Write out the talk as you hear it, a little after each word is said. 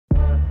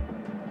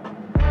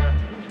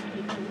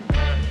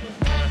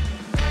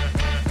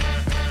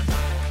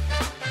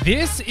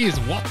This is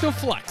What the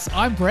Flux.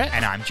 I'm Brett.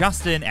 And I'm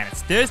Justin, and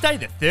it's Thursday,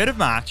 the 3rd of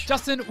March.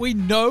 Justin, we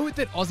know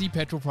that Aussie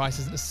petrol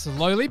prices are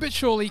slowly but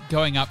surely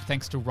going up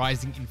thanks to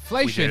rising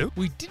inflation.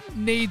 We didn't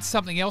need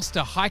something else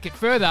to hike it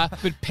further,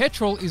 but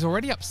petrol is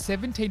already up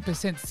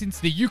 17% since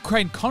the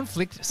Ukraine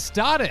conflict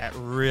started. That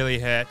really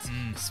hurts.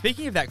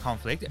 Speaking of that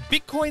conflict,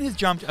 Bitcoin has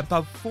jumped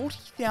above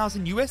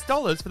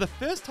 $40,000 for the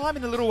first time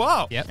in a little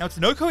while. Yep. Now, it's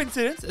no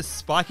coincidence a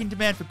spike in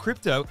demand for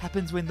crypto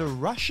happens when the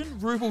Russian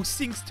ruble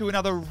sinks to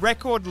another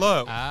record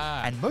low.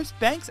 And most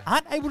banks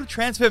aren't able to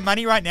transfer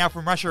money right now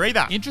from Russia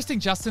either. Interesting,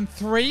 Justin.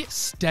 3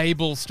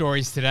 stable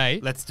stories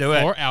today. Let's do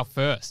it. For our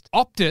first.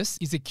 Optus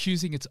is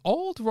accusing its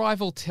old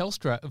rival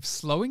Telstra of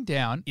slowing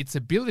down its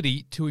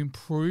ability to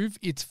improve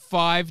its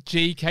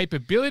 5G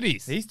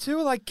capabilities. These two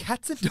are like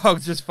cats and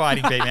dogs just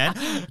fighting,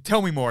 B-Man.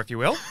 Tell me more, if you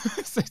will.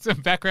 So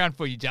some background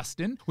for you,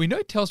 Justin. We know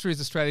Telstra is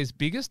Australia's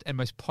biggest and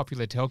most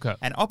popular telco.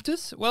 And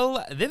Optus,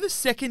 well, they're the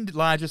second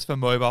largest for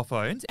mobile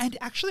phones and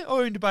actually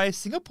owned by a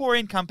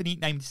Singaporean company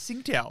named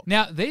Singtel.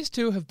 Now, these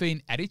two have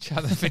been at each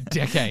other for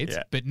decades,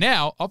 Yeah. but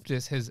now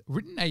Optus has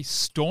written a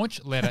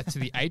staunch letter to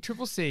the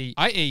ACCC,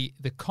 i.e.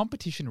 the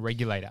competition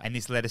regulator. And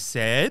this letter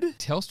said,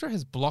 Telstra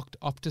has blocked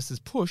Optus's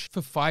push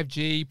for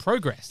 5G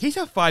progress. here's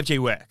how 5G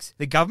works.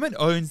 The government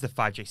owns the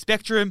 5G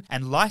spectrum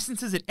and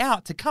licenses it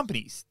out to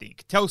companies.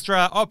 Think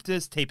Telstra,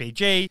 Optus,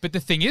 TPG. But the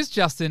thing is,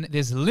 Justin,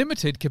 there's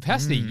limited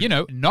capacity.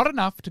 Not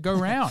enough to go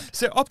round.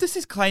 So Optus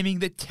is claiming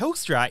that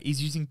Telstra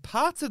is using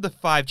parts of the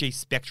 5G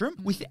spectrum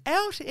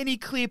without any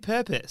clear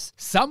purpose.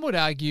 Some would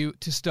argue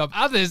to stop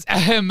others,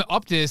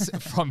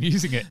 Optus, from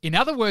using it. In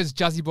other words,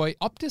 Juzzy Boy,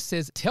 Optus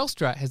says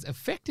Telstra has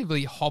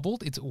effectively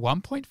hobbled its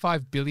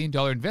 $1.5 billion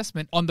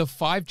investment on the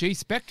 5G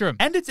spectrum.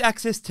 And its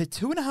access to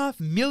 2.5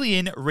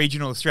 million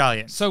regional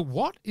Australians. So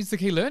what is the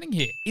key learning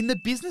here? In the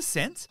business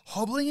sense,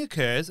 hobbling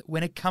occurs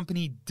when a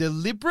company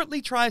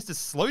deliberately tries to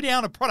slow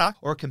down a product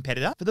or a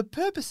competitor for the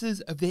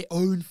purposes of their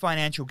own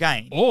financial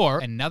gain. Or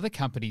another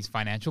company's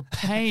financial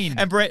pain.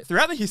 And Brett,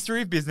 throughout the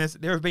history of business,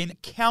 there have been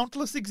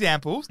countless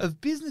examples of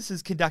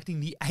businesses conducting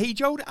the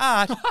age-old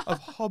art of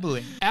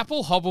hobbling.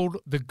 Apple hobbled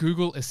the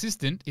Google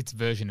Assistant, its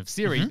version of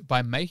Siri,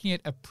 by making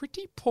it a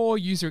pretty poor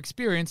user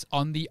experience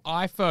on the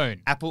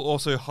iPhone. Apple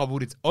also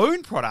hobbled its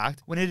own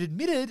product when it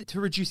admitted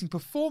to reducing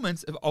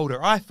performance of older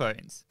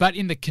iPhones. But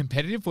in the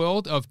competitive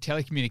world of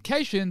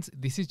telecommunications,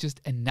 this is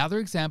just another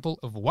example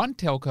of one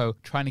telco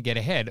trying to get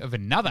ahead of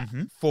another.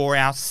 For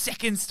our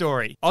second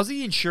story,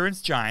 Aussie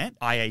insurance giant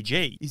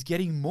IAG is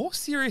getting more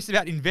serious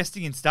about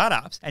investing in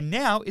startups, and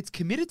now it's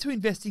committed to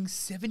investing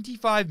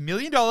 $75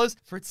 million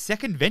for its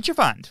second venture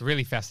fund.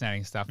 Really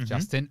fascinating stuff,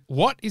 Justin.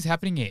 What is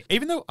happening here?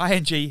 Even though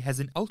ING has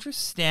an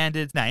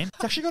ultra-standard name,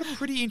 it's actually got a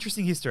pretty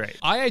interesting history.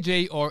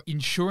 IAG, or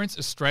Insurance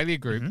Australia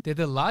Group, they're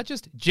the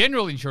largest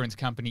general insurance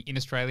company in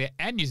Australia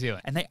and New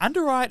Zealand. And they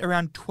underwrite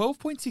around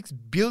 $12.6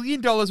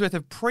 billion worth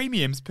of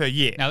premiums per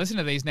year. Now listen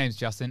to these names,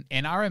 Justin.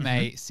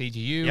 NRMA,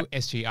 CGU,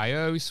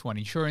 SGIO, Swan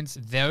Insurance.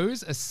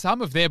 Those are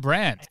some of their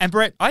brands. And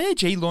Brett,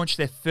 IAG launched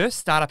their first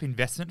startup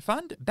investment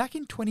fund back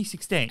in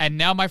 2016. And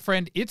now, my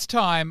friend, it's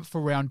time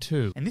for round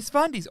 2. And this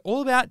fund is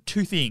all about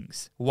 2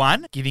 things.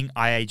 1, giving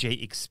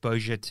IAG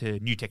exposure to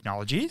new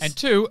technologies. And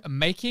 2,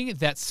 making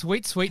that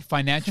sweet, sweet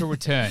financial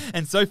return.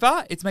 And so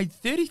far, it's made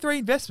 33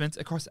 investments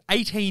across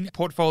 18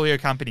 portfolio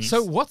companies.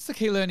 So what's the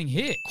key learning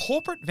here?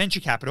 Corporate venture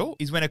capital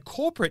is when a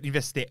corporate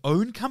invests their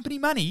own company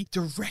money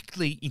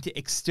directly into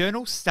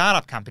external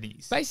startup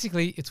companies.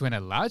 Basically, it's when a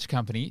large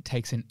company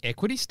takes an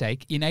equity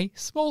stake in a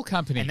small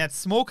company. And that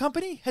small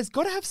company has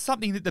got to have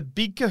something that the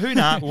big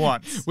kahuna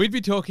wants. We'd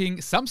be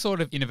talking some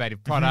sort of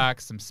innovative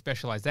product, some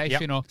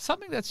specialization, or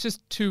something that's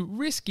just too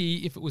risky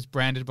if it was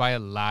branded by a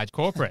large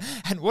corporate.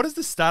 And what does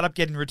the startup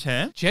get in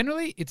return?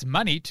 Generally, it's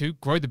money to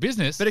grow the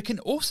business. But it can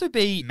also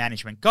be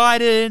management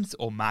guidance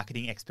or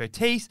marketing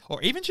expertise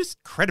or even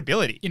just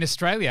credibility. In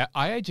Australia,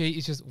 IAG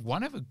is just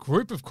one of a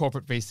group of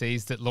corporate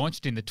VCs that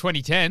launched in the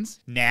 2010s.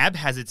 NAB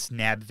has its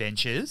NAB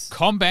Ventures.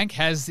 CommBank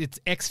has its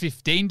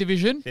X15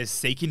 division. There's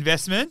Seek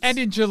Investments. And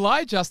in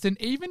July, Justin,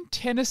 even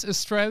Tennis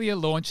Australia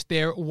launched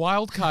their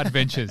Wildcard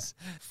Ventures.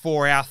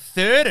 For our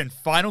third and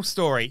final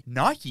story,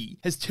 Nike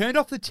has turned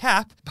off the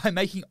tap by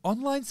making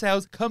online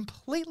sales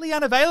completely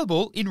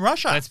unavailable in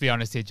Russia. Let's be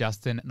honest here,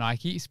 Justin.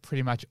 Nike is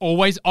pretty much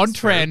always on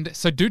trend,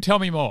 so do tell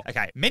me more.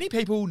 Okay, many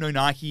people know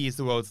Nike is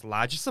the world's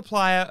largest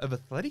supplier of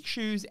athletic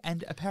shoes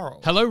and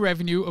apparel. Hello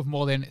revenue of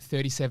more than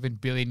 $37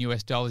 billion in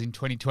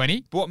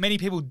 2020. But what many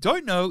people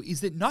don't know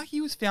is that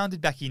Nike was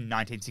founded back in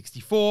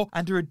 1964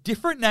 under a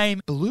different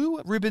name,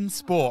 Blue Ribbon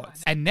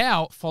Sports. And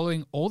now,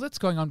 following all that's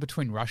going on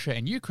between Russia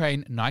and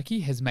Ukraine,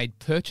 Nike has made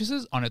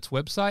purchases on its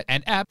website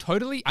and app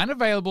totally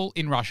unavailable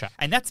in Russia.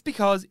 And that's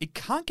because it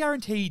can't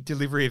guarantee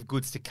delivery of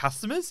goods to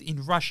customers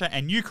in Russia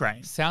and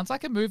Ukraine. Sounds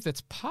like a move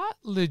that's part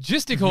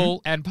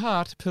logistical and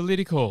part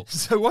political.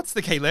 So what's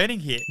the key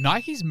learning here?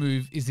 Nike's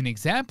move is an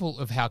example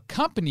of how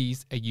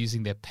companies are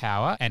using their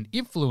power and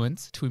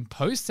influence to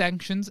impose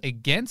sanctions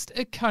against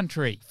a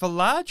country. For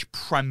large,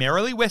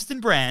 primarily Western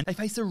brands, they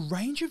face a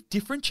range of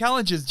different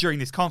challenges during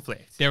this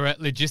conflict. There are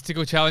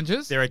logistical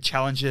challenges. There are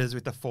challenges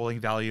with the falling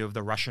value of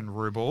the Russian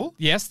ruble.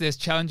 Yes, there's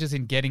challenges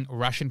in getting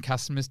Russian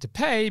customers to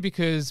pay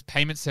because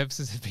payment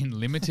services have been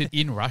limited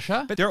in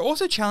Russia. But there are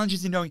also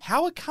challenges in knowing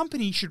how a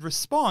company should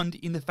respond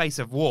in the face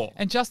of war.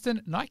 And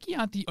Justin, Nike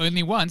aren't the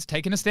only ones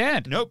taking a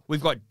stand. Nope.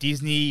 We've got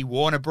Disney,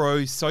 Warner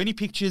Bros, Sony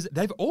Pictures.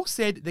 They've all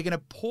said they're going to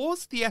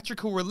pause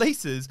theatrical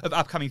releases of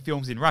upcoming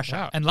films in Russia.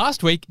 Wow. And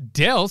last week,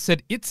 Dell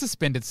said it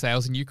suspended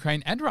sales in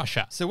Ukraine and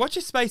Russia. So watch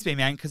your space,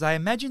 B-Man, because I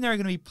imagine there are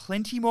going to be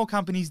plenty more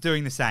companies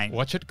doing the same.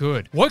 Watch it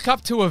good. Woke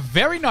up to a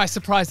very nice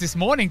surprise this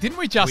morning, didn't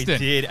we, Justin? We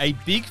did. A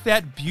big,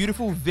 fat,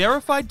 beautiful,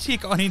 verified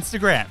tick on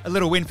Instagram. A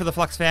little win for the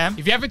Flux fam.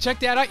 If you haven't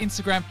checked out our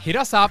Instagram, hit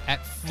us up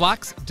at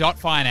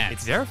flux.finance.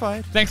 It's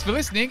verified. Thanks for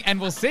listening, and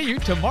we'll see you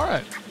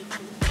tomorrow.